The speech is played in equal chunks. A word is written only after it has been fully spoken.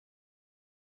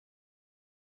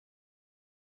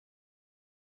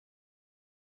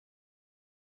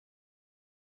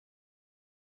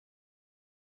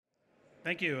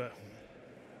Thank you.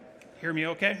 Hear me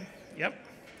okay? Yep.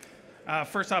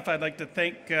 First off, I'd like to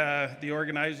thank the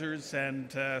organizers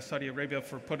and Saudi Arabia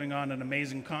for putting on an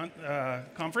amazing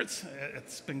conference.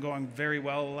 It's been going very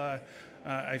well,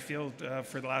 I feel,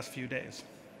 for the last few days.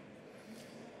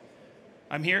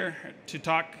 I'm here to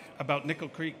talk about Nickel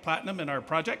Creek Platinum and our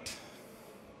project.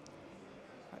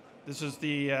 This is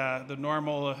the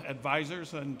normal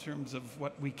advisors in terms of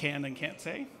what we can and can't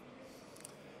say.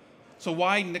 So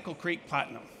why Nickel Creek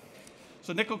Platinum?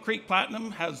 So Nickel Creek Platinum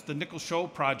has the Nickel Show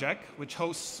project, which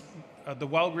hosts the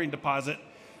Wellgreen deposit,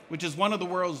 which is one of the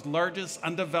world's largest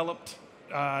undeveloped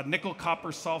nickel copper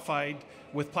sulfide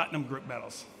with platinum group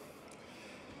metals.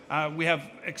 We have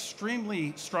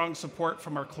extremely strong support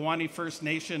from our Kluane First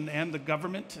Nation and the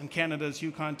government in Canada's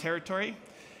Yukon Territory,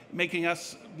 making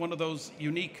us one of those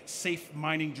unique safe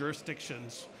mining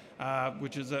jurisdictions,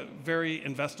 which is a very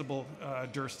investable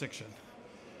jurisdiction.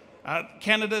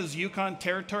 Canada's Yukon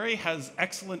Territory has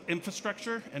excellent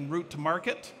infrastructure and route to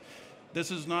market.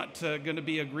 This is not going to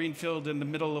be a greenfield in the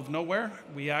middle of nowhere.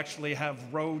 We actually have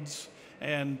roads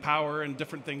and power and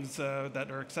different things that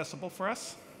are accessible for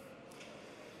us.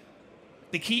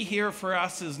 The key here for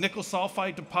us is nickel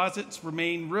sulfide deposits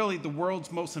remain really the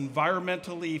world's most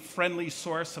environmentally friendly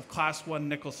source of Class 1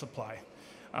 nickel supply.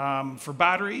 For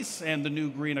batteries and the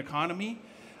new green economy,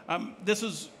 this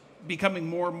is becoming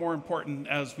more and more important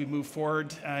as we move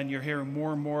forward, and you're hearing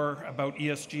more and more about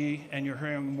ESG, and you're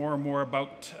hearing more and more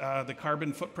about the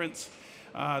carbon footprints.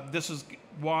 This is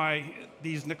why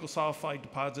these nickel sulfide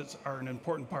deposits are an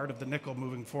important part of the nickel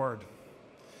moving forward.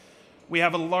 We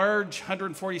have a large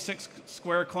 146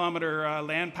 square kilometer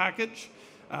land package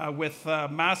with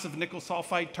massive nickel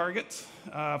sulfide targets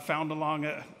found along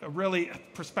a really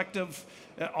prospective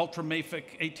ultramafic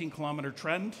 18-kilometer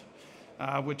trend,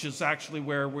 which is actually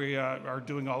where we are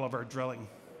doing all of our drilling.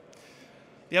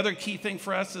 The other key thing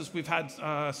for us is we've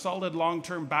had solid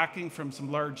long-term backing from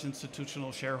some large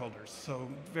institutional shareholders, so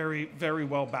very, very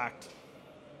well backed.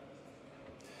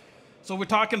 So we're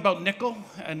talking about nickel,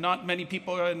 and not many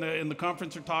people in the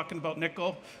conference are talking about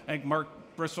nickel. I think Mark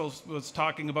Bristol was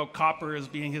talking about copper as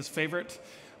being his favorite.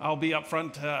 I'll be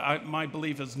upfront. My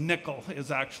belief is nickel is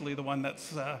actually the one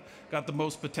that's got the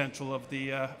most potential of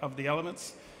the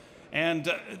elements.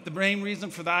 And the main reason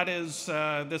for that is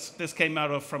this came out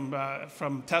of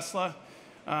from Tesla.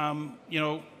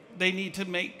 They need to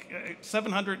make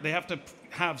 700. They have to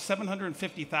have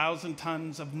 750,000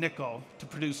 tons of nickel to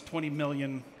produce 20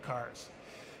 million cars.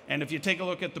 And if you take a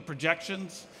look at the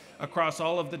projections across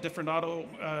all of the different auto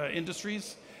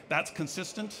industries, that's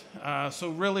consistent. So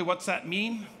really, what's that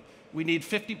mean? We need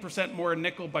 50% more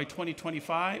nickel by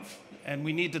 2025, and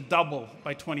we need to double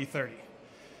by 2030.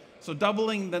 So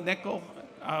doubling the nickel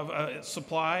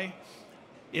supply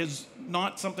is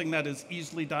not something that is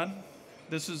easily done.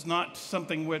 This is not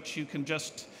something which you can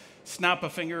just snap a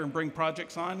finger and bring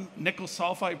projects on. Nickel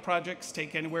sulfide projects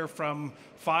take anywhere from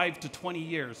 5 to 20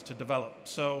 years to develop.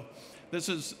 So this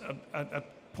is a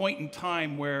point in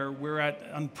time where we're at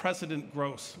unprecedented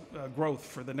growth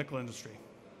for the nickel industry.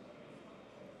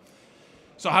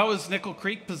 So how is Nickel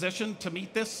Creek positioned to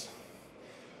meet this?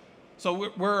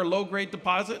 So we're a low-grade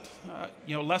deposit.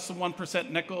 Less than 1%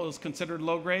 nickel is considered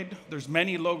low-grade. There's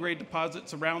many low-grade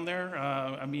deposits around there.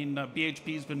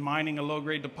 BHP's been mining a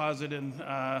low-grade deposit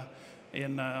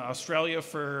in Australia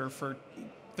for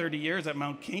 30 years at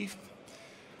Mount Keith.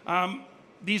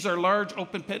 These are large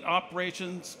open-pit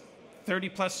operations,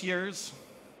 30-plus years.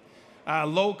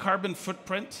 Low carbon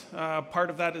footprint. Part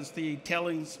of that is the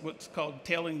tailings, what's called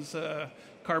tailings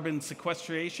carbon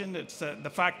sequestration. It's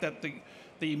the fact that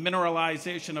the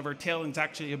mineralization of our tailings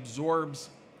actually absorbs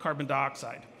carbon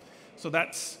dioxide. So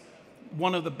that's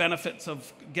one of the benefits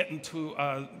of getting to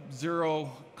a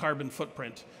zero carbon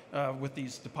footprint with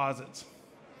these deposits.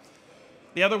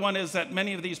 The other one is that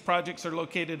many of these projects are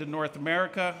located in North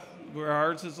America, where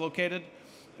ours is located,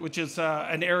 which is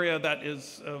an area that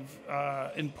is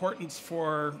of importance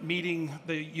for meeting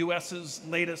the US's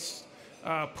latest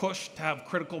push to have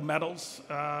critical metals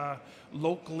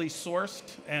locally sourced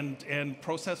and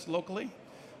processed locally.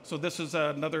 So this is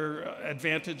another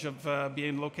advantage of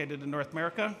being located in North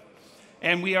America.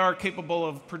 And we are capable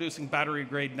of producing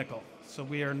battery-grade nickel. So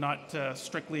we are not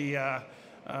strictly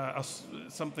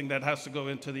something that has to go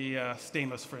into the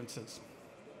stainless, for instance.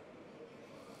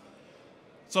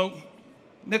 So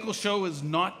Nickel Show is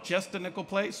not just a nickel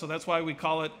play, so that's why we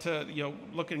call it,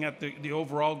 looking at the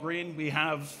overall green, we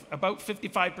have about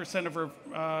 55% of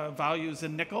our values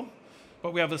in nickel,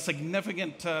 but we have a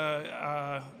significant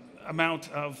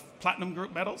amount of platinum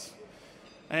group metals.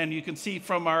 And you can see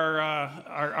from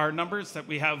our numbers that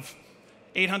we have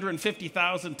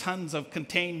 850,000 tons of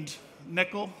contained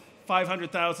nickel,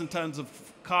 500,000 tons of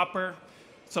copper,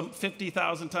 some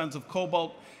 50,000 tons of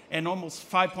cobalt, and almost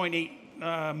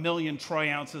 5.8 million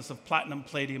troy ounces of platinum,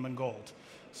 palladium, and gold.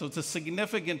 So it's a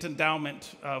significant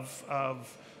endowment of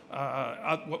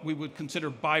what we would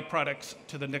consider byproducts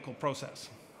to the nickel process.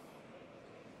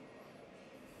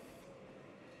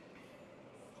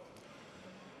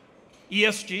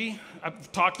 ESG,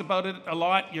 I've talked about it a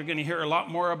lot. You're going to hear a lot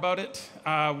more about it.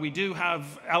 We do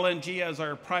have LNG as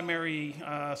our primary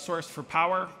source for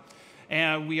power,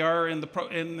 and we are in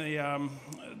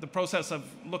the process of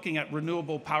looking at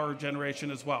renewable power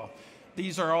generation as well.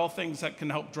 These are all things that can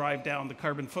help drive down the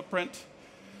carbon footprint.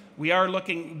 We are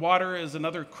looking, water is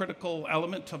another critical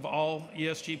element of all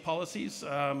ESG policies.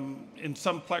 In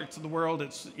some parts of the world,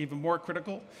 it's even more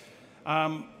critical.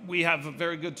 We have a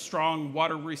very good, strong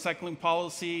water recycling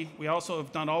policy. We also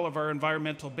have done all of our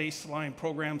environmental baseline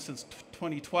programs since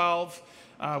 2012,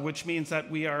 which means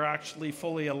that we are actually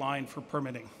fully aligned for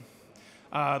permitting.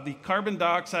 The carbon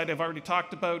dioxide I've already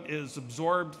talked about is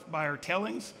absorbed by our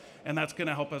tailings, and that's going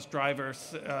to help us drive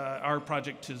our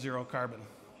project to zero carbon.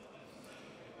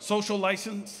 Social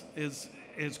license is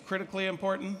critically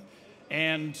important,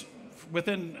 and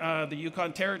within the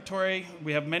Yukon Territory,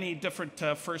 we have many different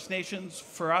First Nations.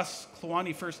 For us,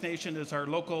 Kluane First Nation is our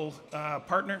local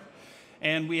partner,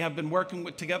 and we have been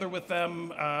working together with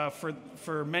them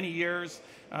for many years.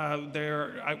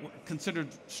 They're considered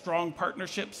strong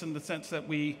partnerships in the sense that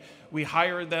we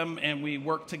hire them and we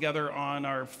work together on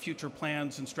our future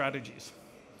plans and strategies.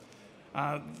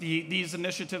 These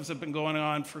initiatives have been going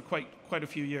on for quite a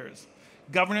few years.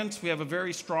 Governance, we have a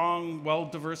very strong,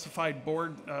 well-diversified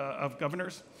board of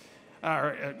governors,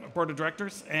 board of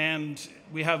directors, and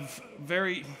we have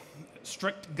very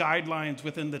strict guidelines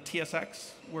within the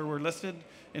TSX where we're listed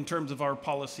in terms of our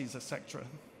policies, etc.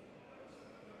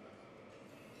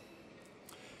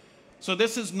 So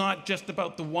this is not just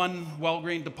about the one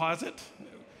Wellgreen deposit.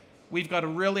 We've got a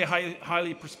really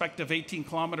highly prospective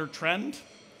 18-kilometer trend.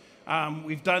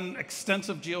 We've done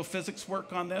extensive geophysics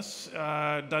work on this,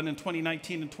 done in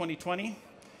 2019 and 2020.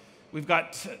 We've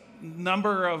got a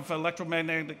number of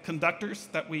electromagnetic conductors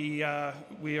that we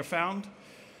have found.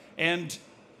 And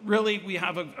really, we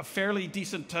have a fairly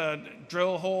decent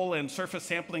drill hole and surface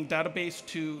sampling database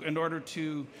in order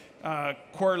to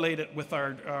correlate it with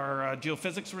our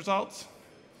geophysics results.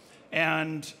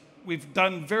 And we've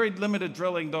done very limited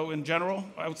drilling, though, in general,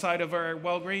 outside of our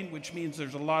Wellgreen, which means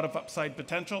there's a lot of upside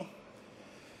potential.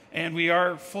 And we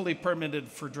are fully permitted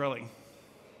for drilling.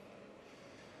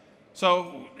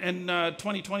 So in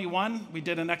 2021, we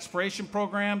did an exploration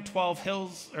program, 12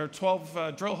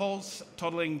 drill holes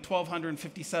totaling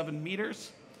 1,257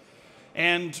 meters.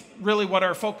 And really what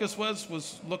our focus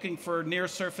was looking for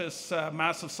near-surface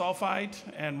massive sulfide.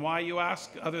 And why, you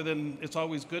ask, other than it's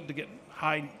always good to get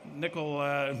high nickel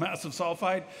massive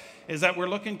sulfide, is that we're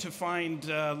looking to find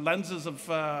lenses of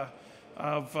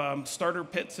starter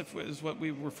pits, is what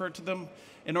we refer to them,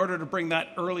 in order to bring that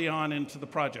early on into the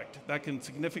project. That can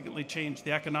significantly change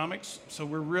the economics. So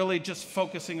we're really just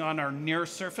focusing on our near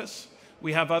surface.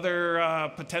 We have other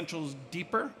potentials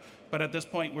deeper, but at this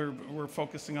point we're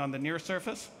focusing on the near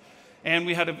surface. And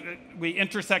we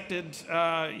intersected,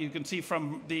 you can see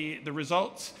from the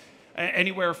results,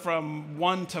 anywhere from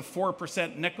 1 to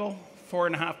 4% nickel,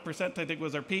 4.5% I think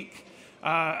was our peak,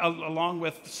 along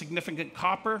with significant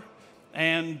copper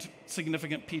and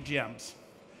significant PGMs.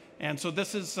 And so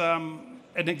this is an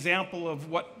example of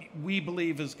what we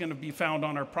believe is going to be found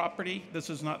on our property. This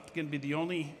is not going to be the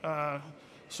only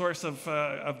source of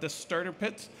this starter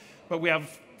pit, but we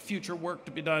have future work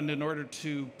to be done in order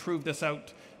to prove this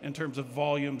out in terms of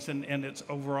volumes and its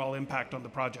overall impact on the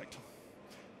project.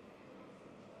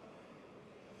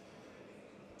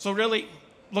 So really,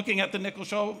 looking at the Nickel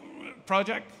Show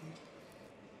project,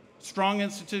 strong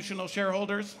institutional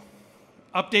shareholders,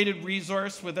 updated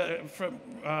resource with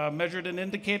measured and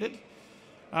indicated.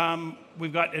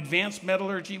 We've got advanced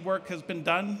metallurgy work has been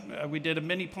done. We did a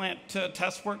mini plant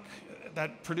test work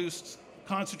that produced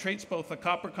concentrates, both a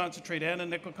copper concentrate and a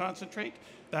nickel concentrate,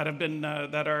 that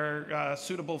are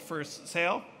suitable for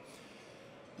sale.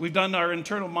 We've done our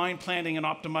internal mine planning and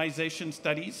optimization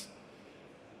studies.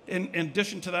 In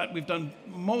addition to that, we've done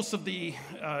most of the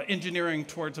engineering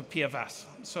towards a PFS.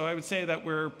 So I would say that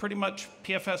we're pretty much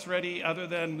PFS ready, other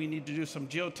than we need to do some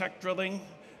geotech drilling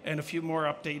and a few more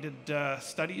updated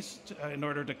studies in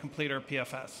order to complete our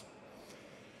PFS.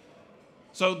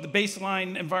 So the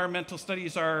baseline environmental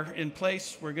studies are in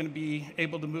place. We're going to be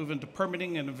able to move into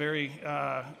permitting in a very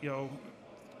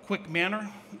quick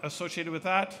manner associated with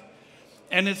that.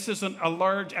 And this is a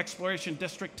large exploration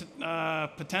district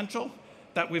potential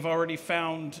that we've already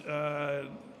found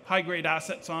high-grade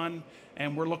assets on,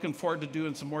 and we're looking forward to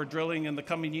doing some more drilling in the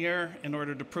coming year in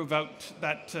order to prove out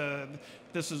that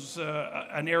this is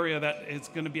an area that is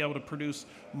going to be able to produce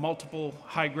multiple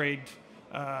high-grade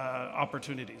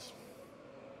opportunities.